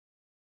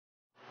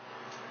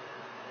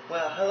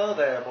Well, hello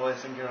there,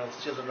 boys and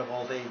girls, children of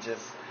all ages.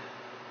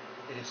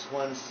 It is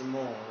once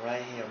more,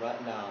 right here,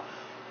 right now,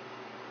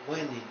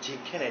 Wendy G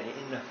Kennedy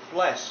in the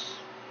flesh.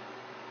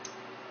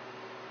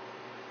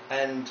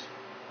 And,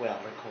 well,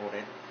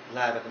 recorded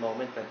live at the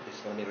moment, but this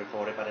is going to be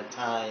recorded by the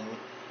time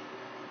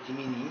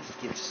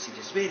Jiminis get to see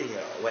this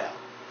video. Well,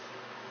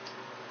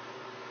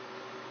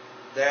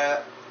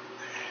 there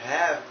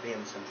have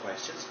been some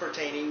questions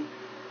pertaining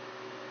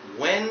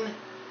when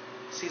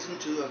Season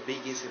 2 of Big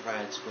Easy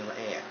Rides will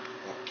air,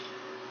 or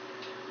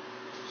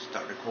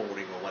start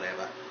recording or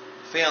whatever,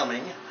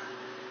 filming.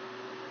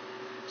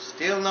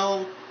 Still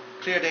no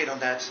clear date on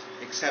that,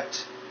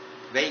 except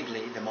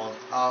vaguely the month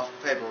of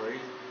February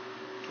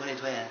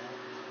 2012.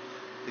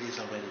 It is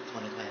already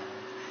 2012.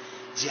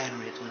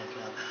 January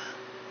 2012.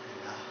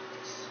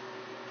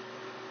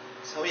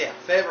 So yeah,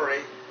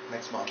 February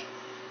next month.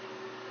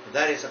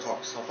 That is a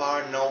talk. So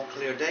far, no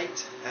clear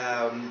date.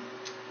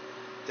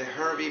 The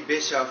Hervey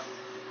Bishop,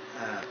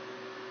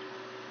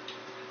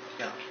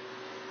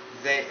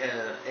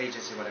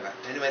 agency, whatever.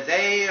 Anyway,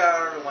 they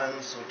are the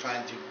ones who are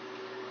trying to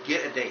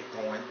get a date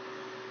going.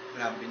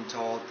 But I've been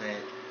told that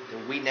the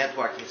We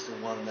Network is the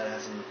one that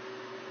hasn't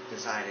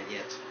decided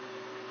yet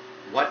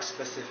what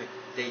specific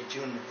date,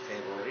 June,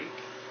 February.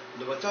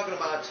 They were talking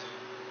about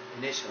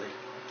initially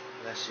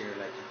last year,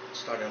 like it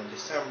started in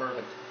December,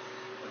 but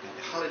we got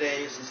the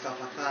holidays and stuff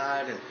like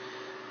that, and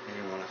they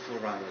didn't want to fool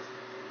around with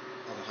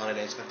all the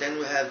holidays. But then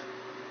we have,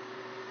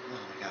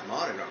 we got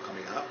Mardi Gras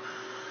coming up,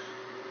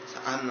 so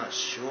I'm not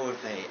sure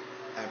if they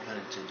are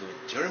planning to do it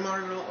during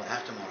Mardi Gras or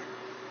after Mardi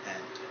Gras,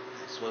 and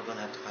that's what we're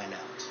gonna have to find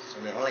out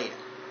sooner or later.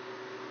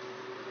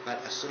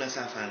 But as soon as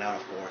I find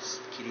out, of course,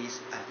 kiddies,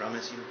 I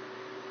promise you,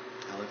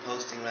 I'll be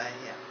posting right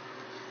here.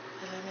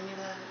 Hello, mini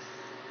guys.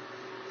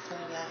 So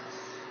guys,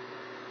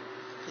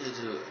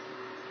 YouTube.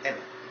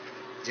 Anyway,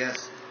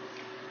 just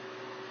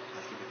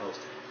I'll keep you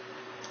posted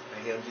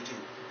right here on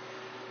YouTube,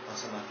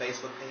 also my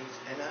Facebook page,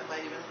 and I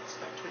might even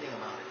start tweeting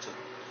about it too.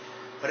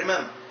 But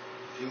remember,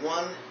 if you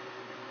want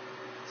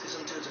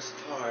Season 2 to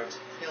start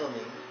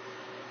filming,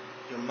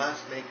 you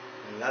must make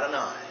a lot of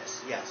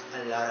noise. Yes,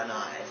 a lot of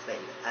noise,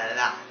 baby. A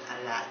lot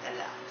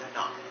of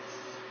noise.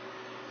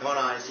 The more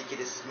noise you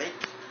kiddies make,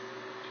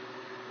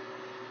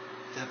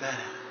 the better.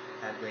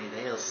 That way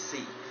they'll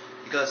see.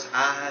 Because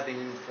I have been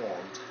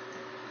informed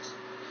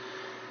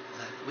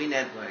that We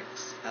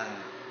Network's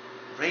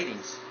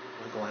ratings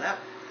were going up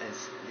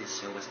as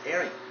this show was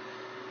airing.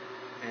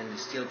 And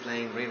still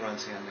playing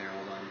reruns here and there,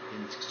 although I've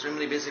been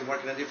extremely busy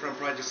working on different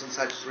projects and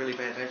such, really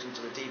pay attention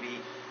to the TV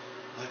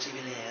or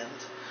TV land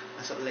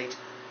as of late.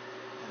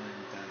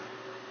 And,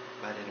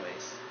 but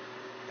anyways,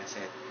 like I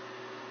said,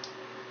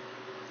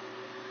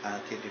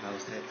 I'll keep you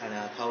posted, and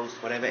I'll post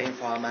whatever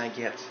info I might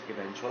get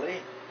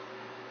eventually.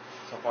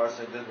 So far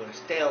so good with a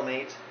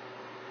stalemate,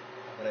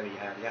 whatever you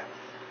have, yeah,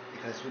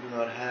 because we do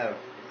not have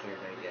a clear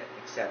date yet,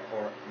 except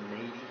for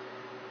maybe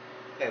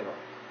February.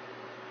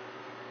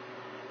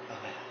 Oh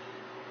well.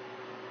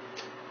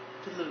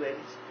 Toodaloo,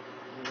 ladies.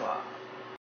 Wow.